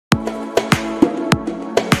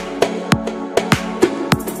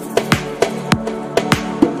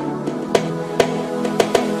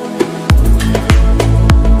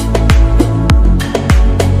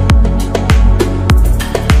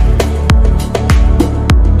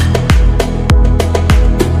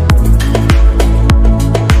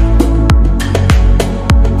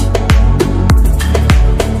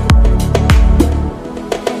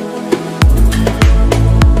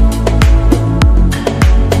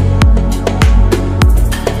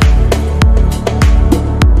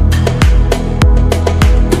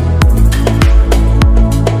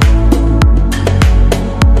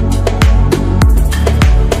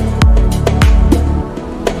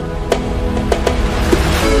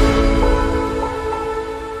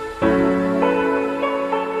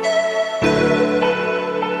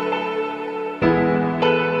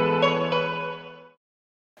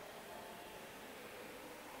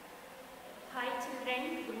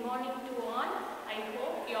morning to all. I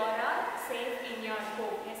hope you all are safe in your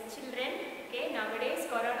home. Yes, children. Okay, nowadays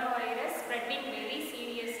coronavirus spreading very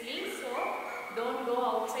seriously, so don't go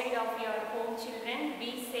outside of your home, children.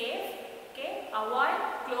 Be safe. Okay, avoid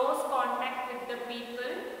close contact with the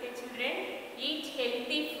people. Okay, children. Eat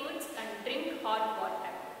healthy foods and drink hot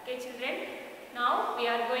water. Okay, children. Now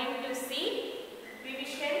we are going to see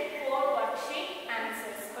revision 4 worksheet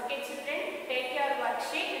answers. Okay, children. Take your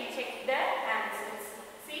worksheet and check the answers.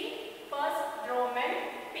 See, first Roman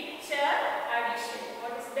picture addition.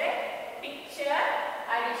 What is that? Picture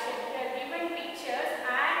addition. Here given pictures,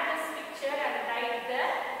 add this picture and write the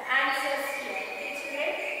answers here. Okay,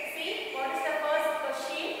 children. See, what is the first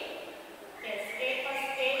question? Yes,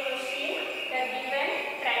 first A question. The given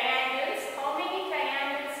triangles. How many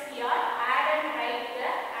triangles here? Add and write the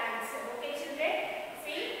answer. Okay, children.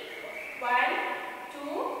 See, 1,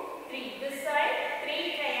 2, 3. This side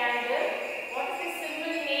 3 triangle. What is the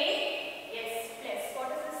symbol name? Yes, plus.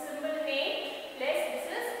 What is the symbol name? Plus. This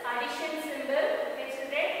is addition symbol. Okay,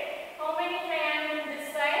 children. How many triangles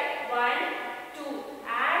this side? 1, 2.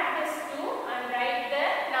 Add this 2 and write the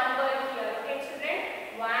number here. Okay, children.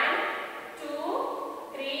 1, 2,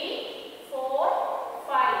 3, 4,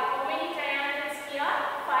 5. How many triangles here?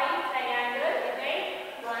 5 triangles. Again,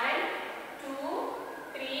 1, 2,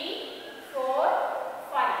 3, 4,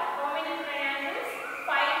 5. How many triangles?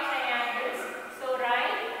 5 triangles. So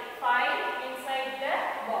write 5 inside the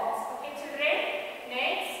box. Okay, children.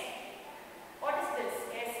 Next, what is this?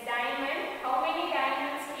 Yes, diamond. How many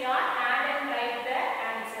diamonds here? Add and write the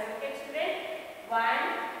answer. Okay, children. 1,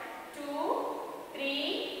 2,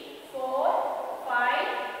 3, 4, 5,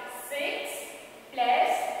 6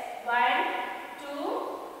 plus 1, 2,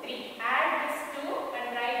 3. Add this 2 and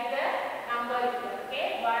write the number here. Okay,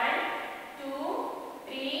 1, 2,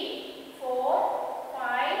 3, 4,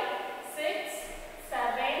 5, 6,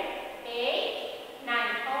 7, 8, 9.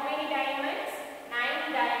 How many diamonds?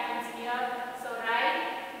 9 diamonds here. So write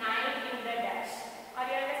 9 in the dash. Are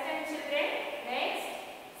you understand, children? Next,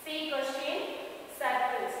 C question.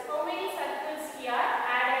 Circles. How many circles here?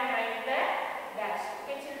 Add and write the dash.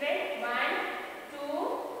 Okay, children. 1,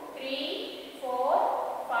 2, 3,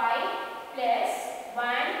 4, 5 plus 1,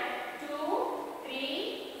 2,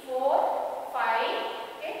 3, 4, 5.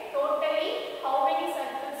 Okay, totally how many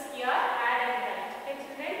circles here? Add and write. Okay,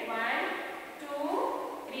 children. 1, 2,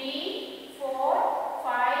 3, 4,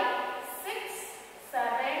 5, 6,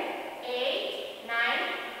 7, 8, 9,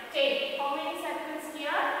 10. How many circles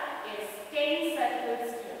here? Yes, 10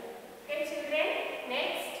 circles here. Okay, children.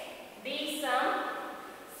 Next, these some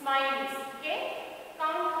smileys. Okay,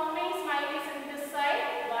 count how many smileys in this side.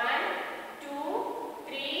 1, 2,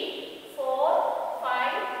 3, 4,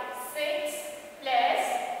 5, 6 plus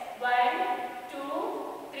 1, 2,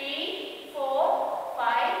 3, 4,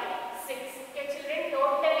 5, 6. Okay, children.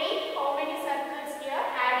 Totally how many circles here?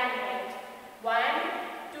 Add and write. 1,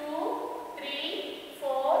 2, 3,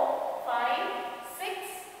 4, 5, 6,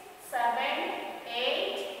 7,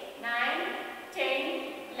 8, 9,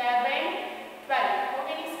 10, 11, 12. How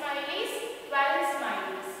many smileys?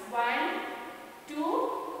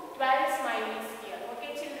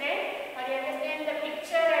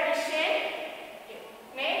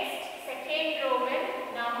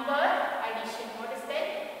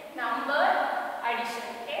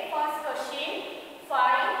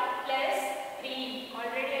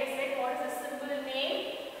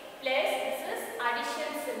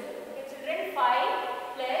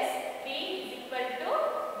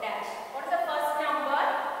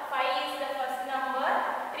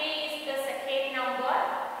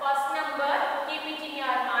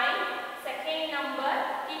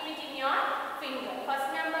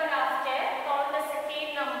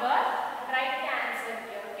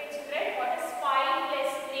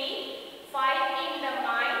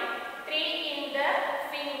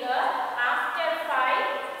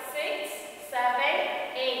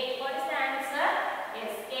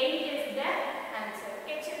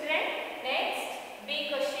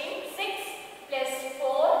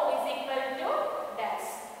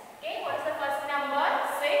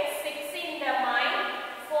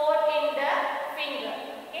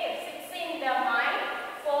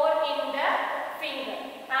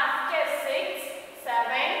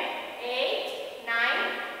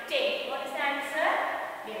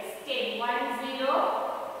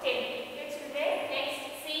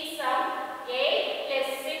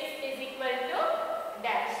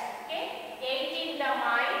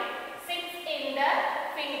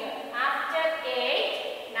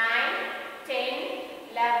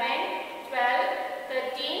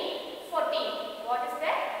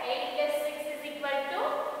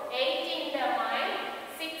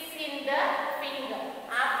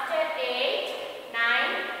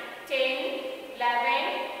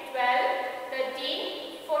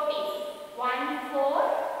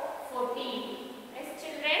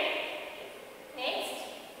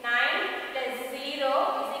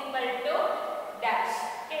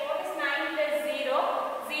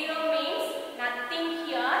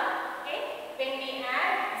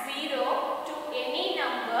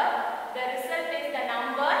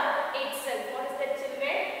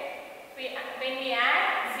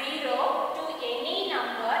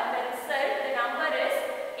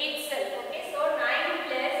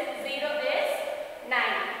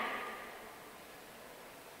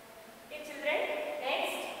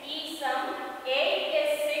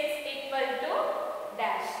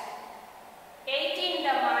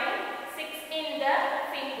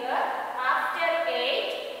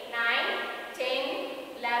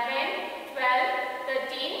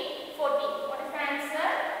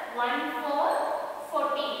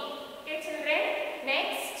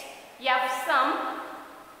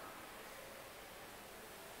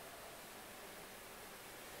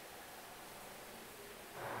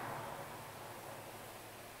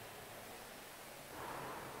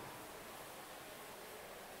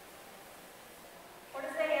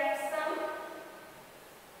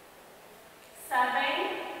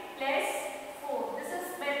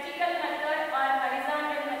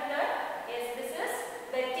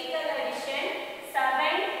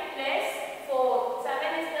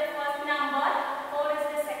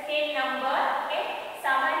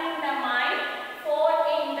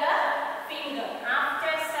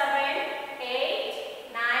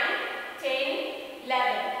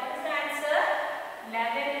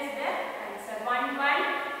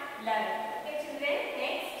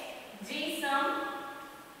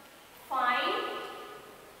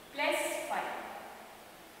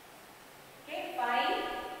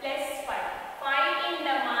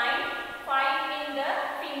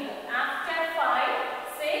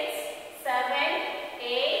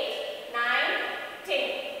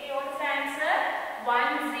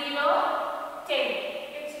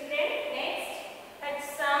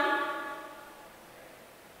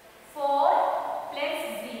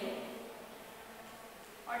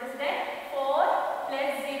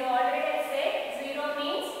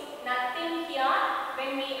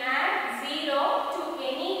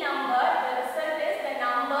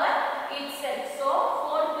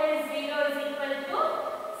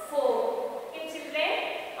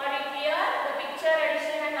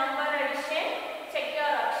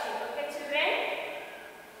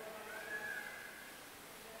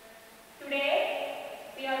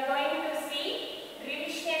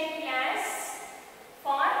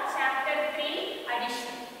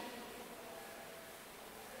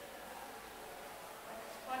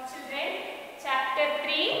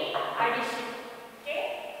 addition. Okay.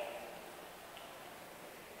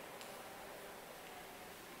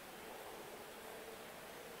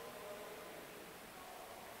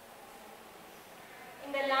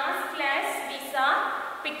 In the last class we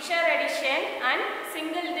saw picture addition and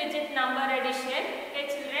single digit number addition. Okay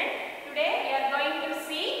children, today we are going to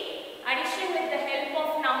see addition with the help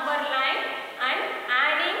of number line and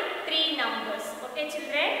adding 3 numbers. Okay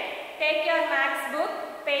children, take your maths book,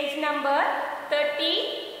 page number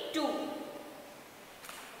 32.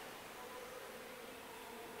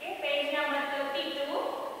 Okay, page number 32.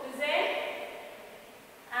 Listen,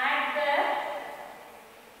 add the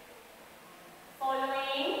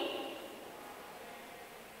following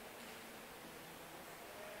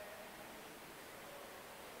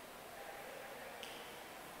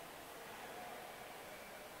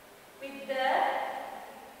with the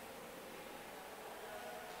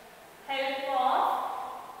help of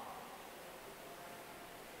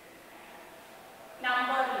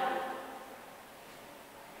number line.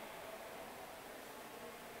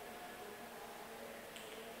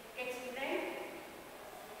 Okay children,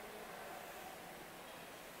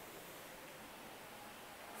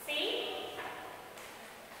 see,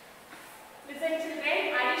 listen children,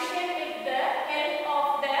 addition with the help of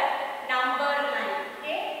the number line.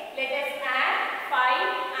 Okay, let us add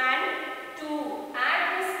 5 and 2. Add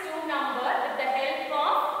this 2 number with the help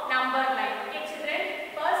of number line. Okay children,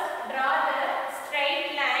 first draw the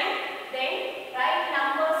straight line, then write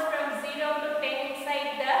numbers from 0 to 10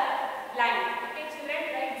 inside the line. Okay children,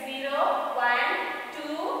 write 0, 1,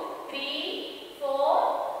 2, 3,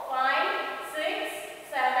 4, 5, 6,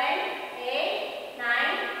 7, 8,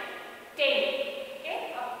 9, 10.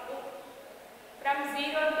 Okay, up to from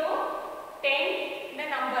 0 to 10 the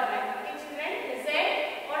number line. Okay children, listen,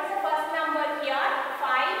 what is the first number here?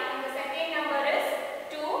 5 and the second number is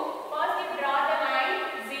 2. First you draw the line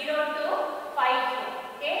 0 to 5 here.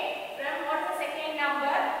 Okay, from what is the second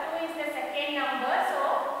number? 2 is the second number, so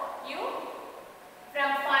you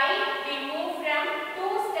from 5 we move from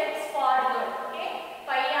 2 steps forward. Okay,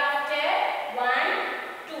 5 after 1,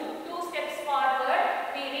 2. 2 steps forward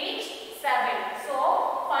we reach 7. So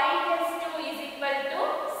 5 plus 2 is equal to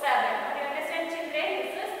 7. What do you understand children?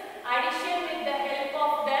 This is addition with the help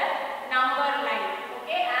of the number line.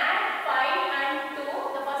 Okay, add 5 and 2.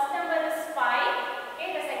 The first number is 5. Okay,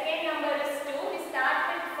 the second number is 2. We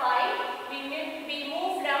start with 5. We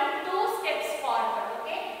move from 2 steps forward.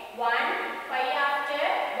 Okay, 1, 5 after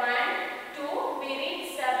 1, 2. We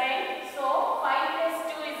reach 7. So 5 plus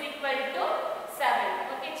 2 is equal to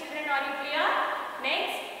 7. Okay children, are you clear?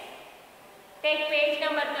 Next, take page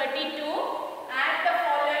number 32. Add the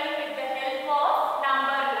following with the help of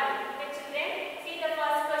number line. Okay children, see the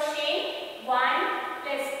first question. 1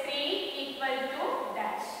 plus 3 equal to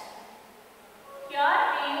dash. Here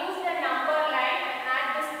we use the number line and add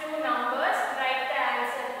these 2 numbers. Write the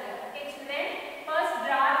answer here. Okay children, first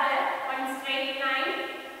draw the one straight line.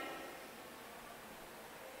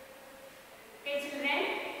 Okay children,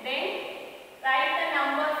 then write the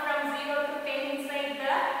number from 0 to 10 inside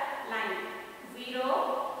the line.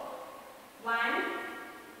 0, 1,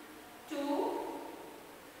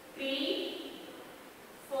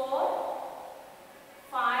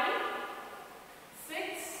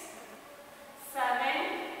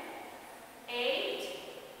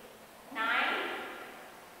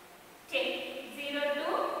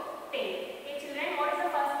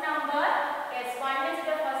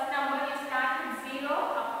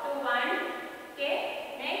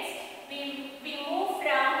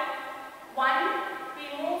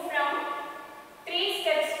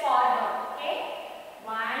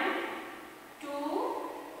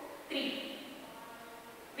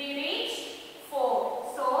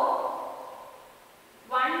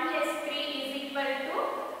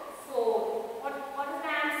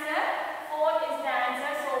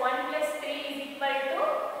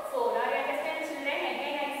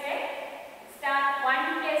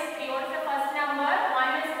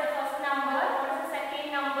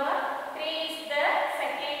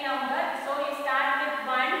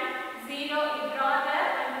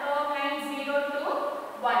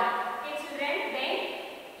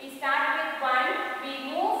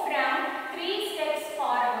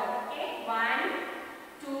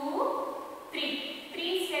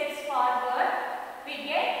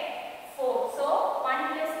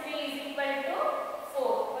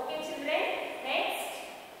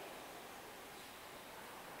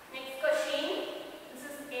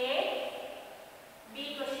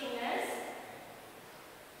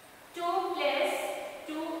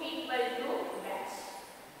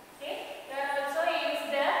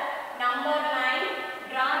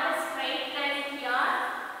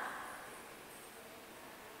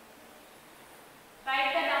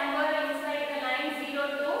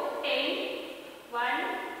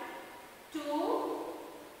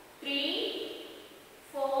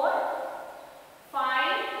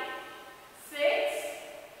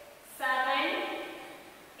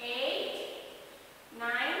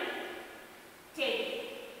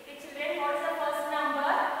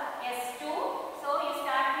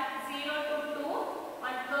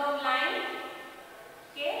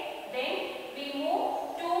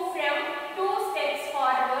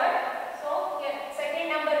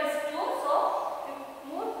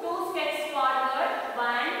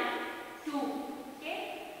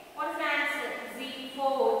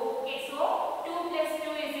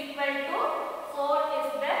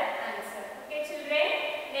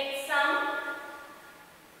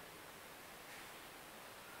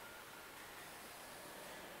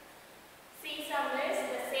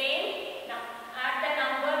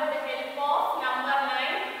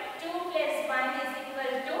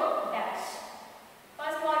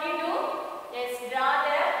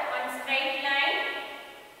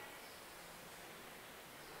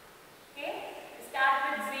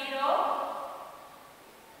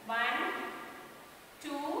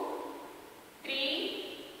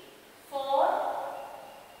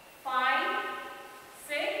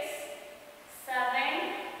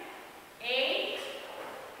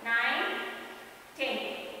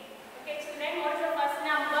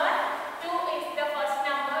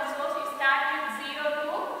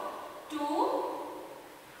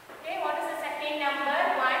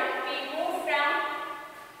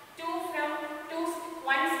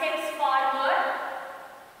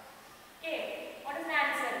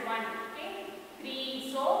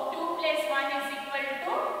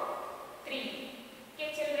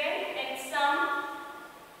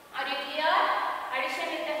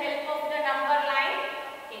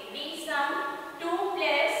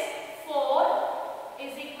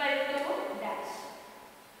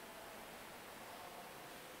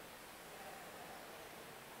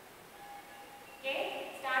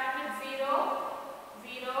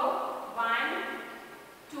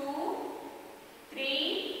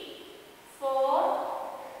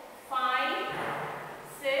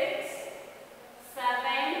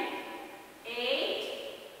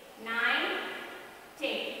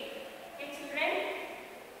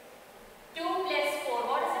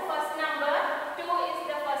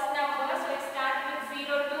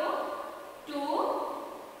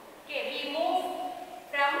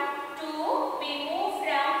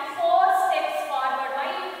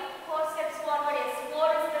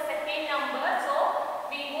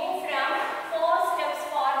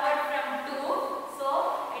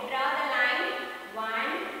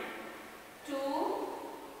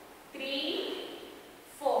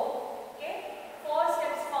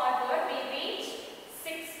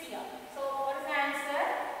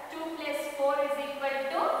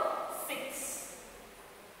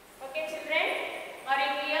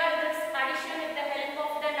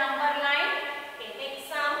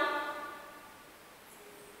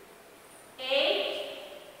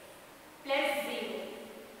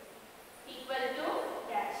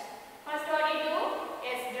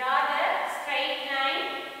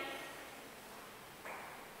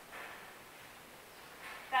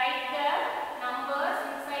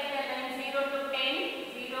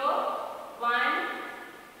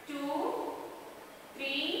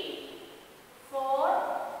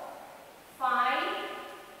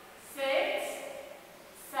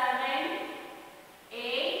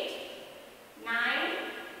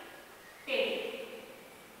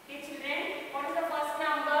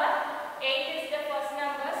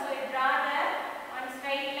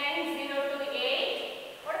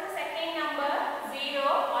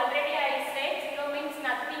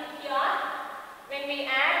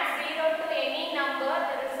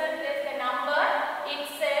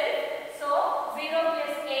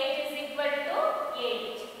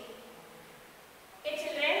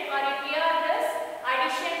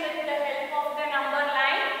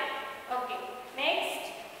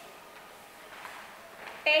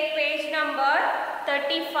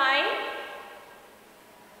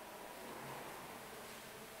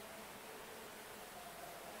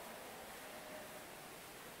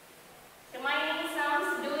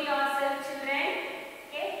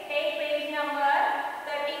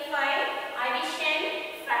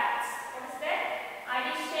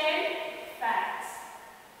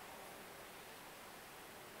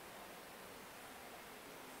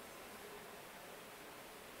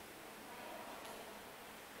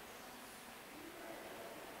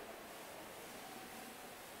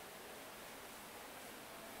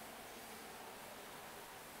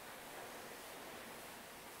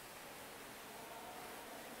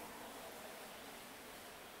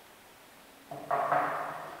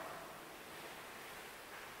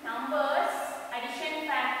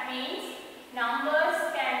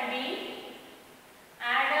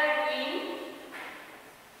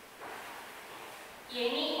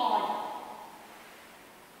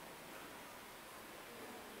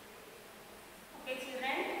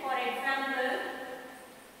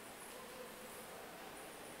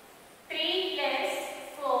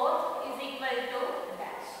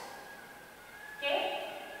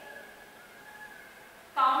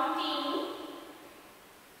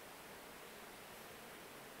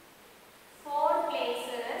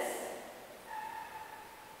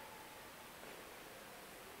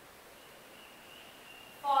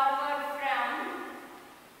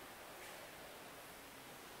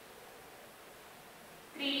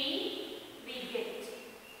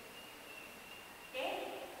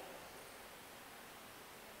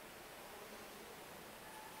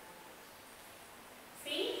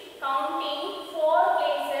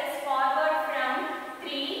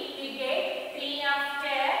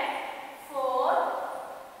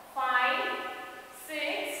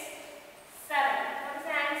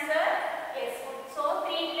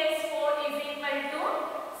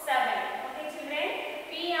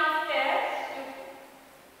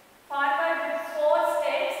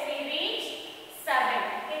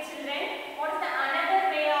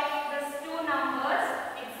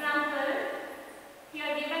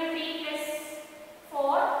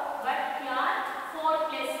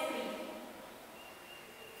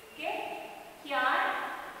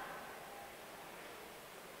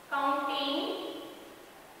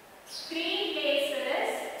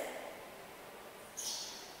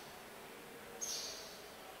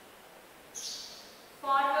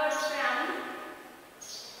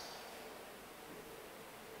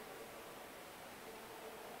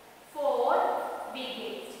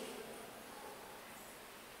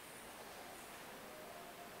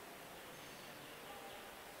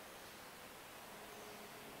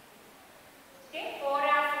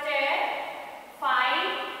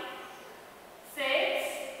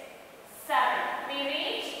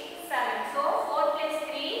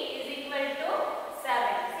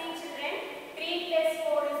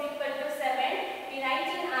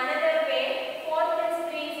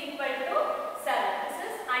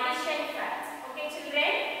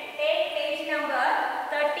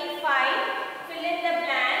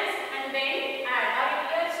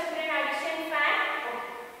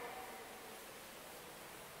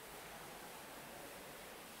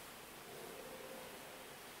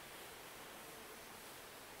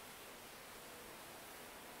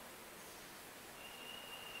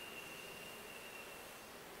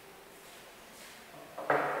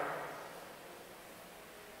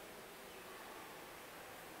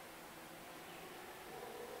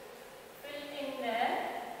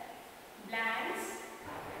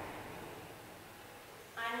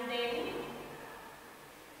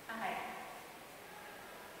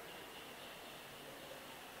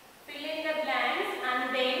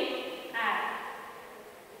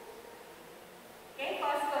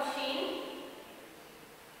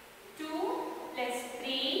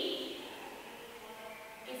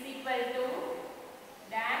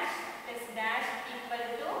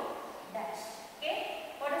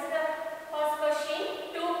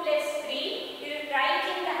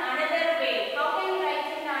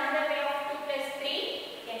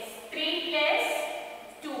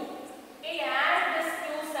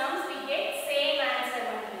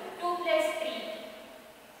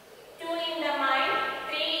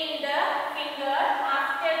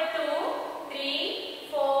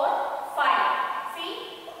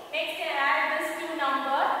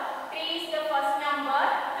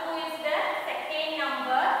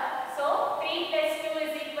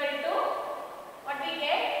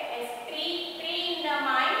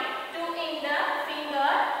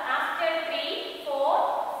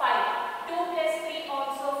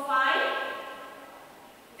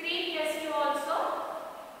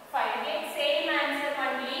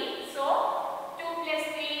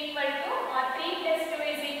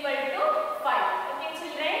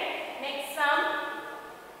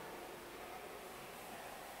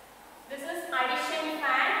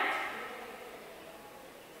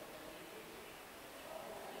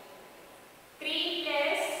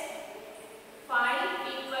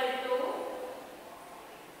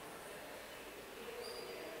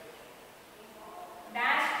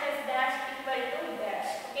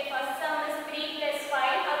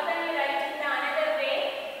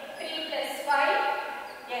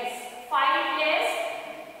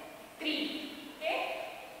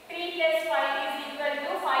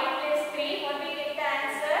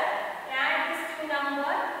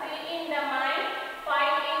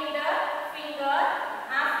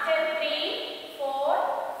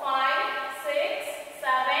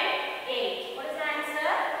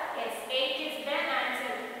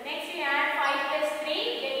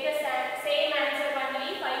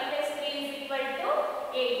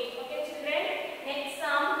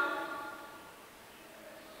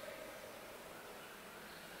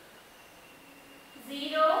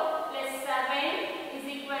 0 plus 7 is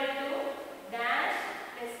equal to dash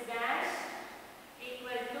plus dash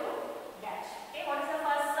equal to dash. Okay, what is the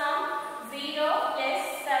first sum? 0 plus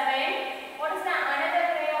 7. What is the another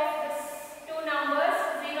way of this two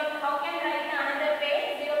numbers? 0. How can I write the another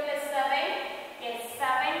way? 0 plus 7. Yes,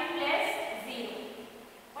 7 plus 0.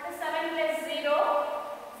 What is 7 plus 0?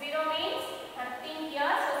 0 means nothing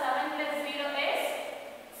here. So 7 plus 0 is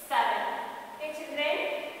 7. Okay, children.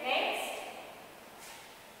 Next.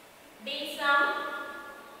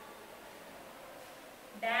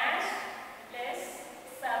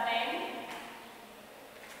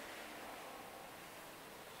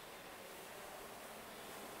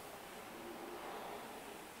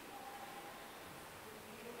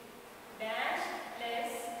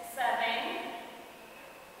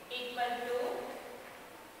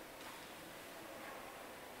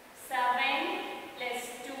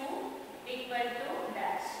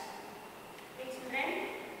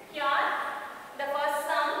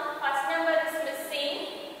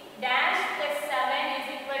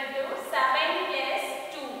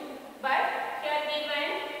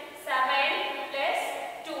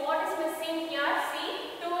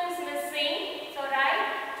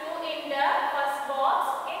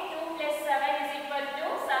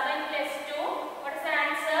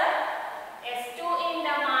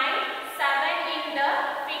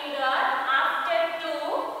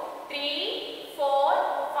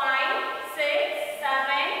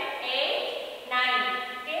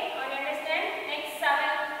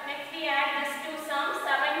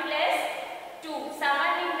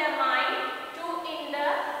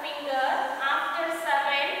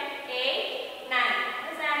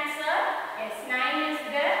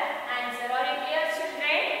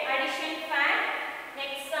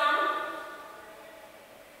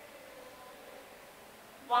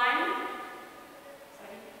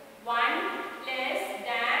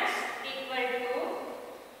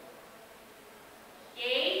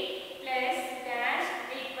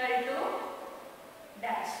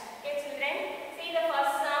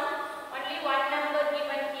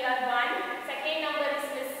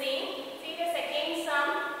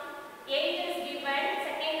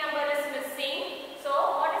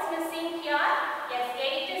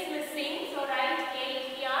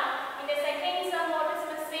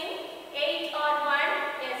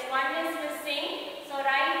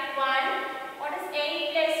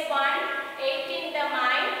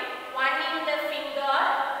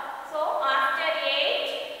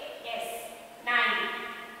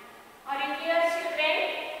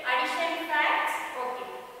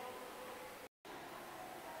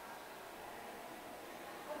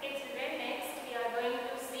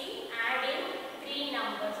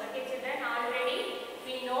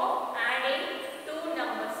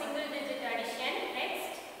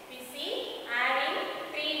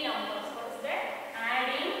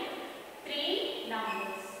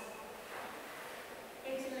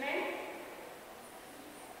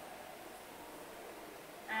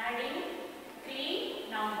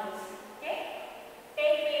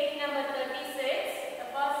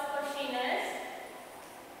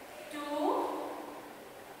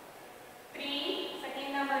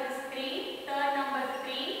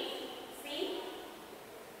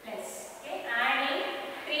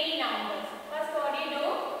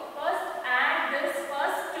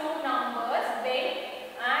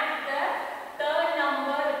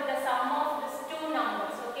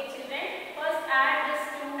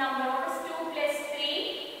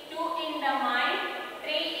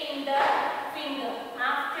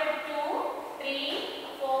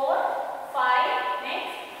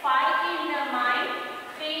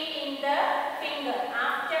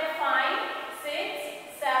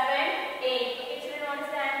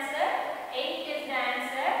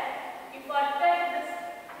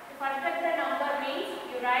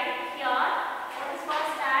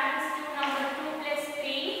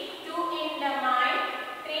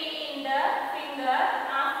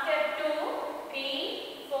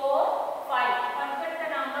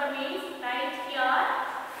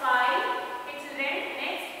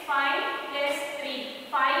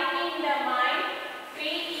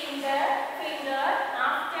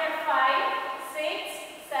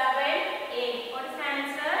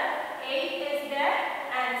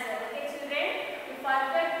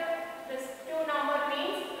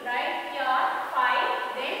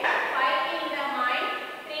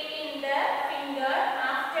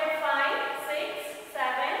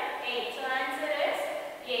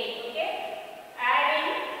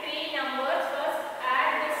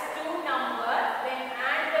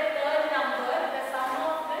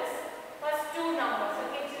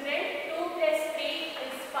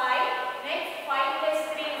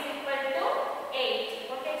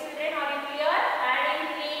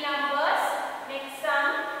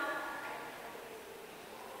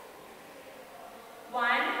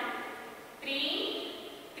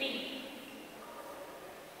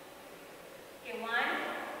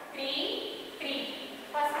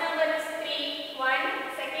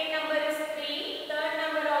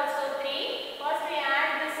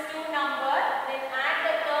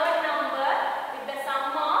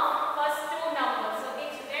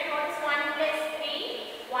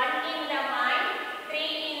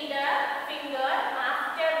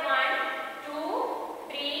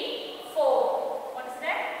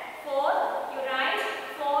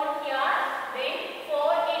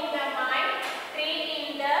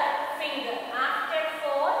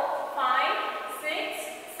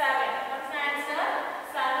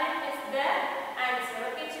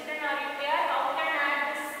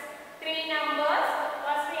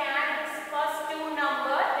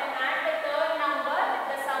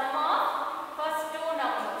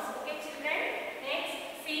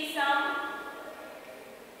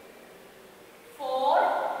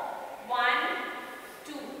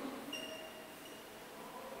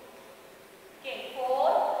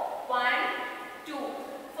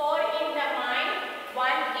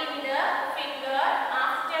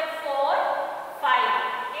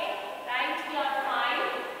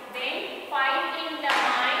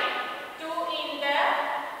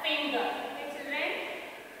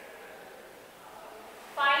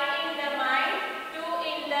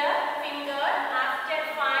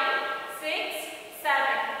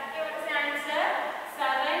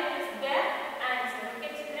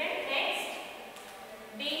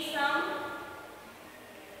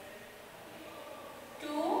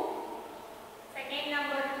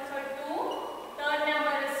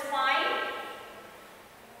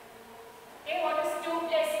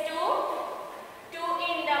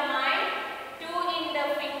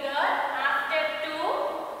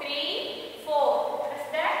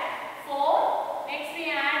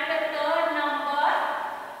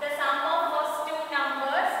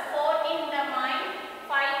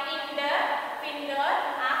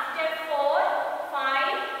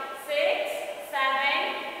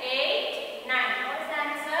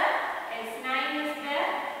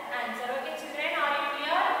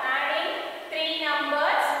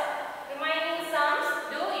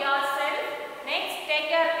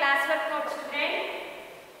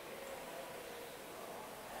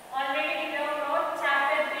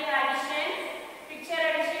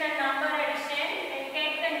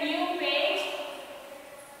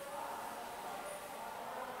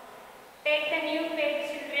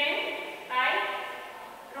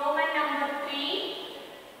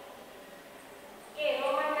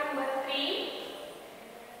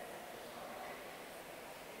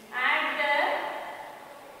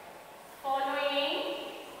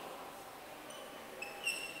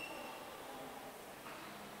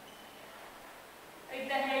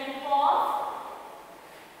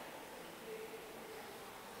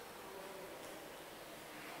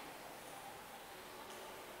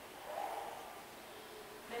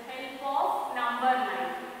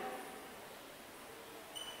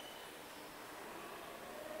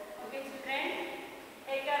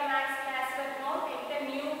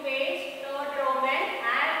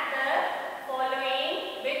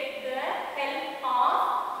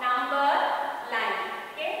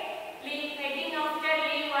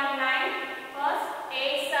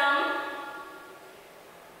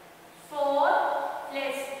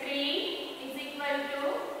 less.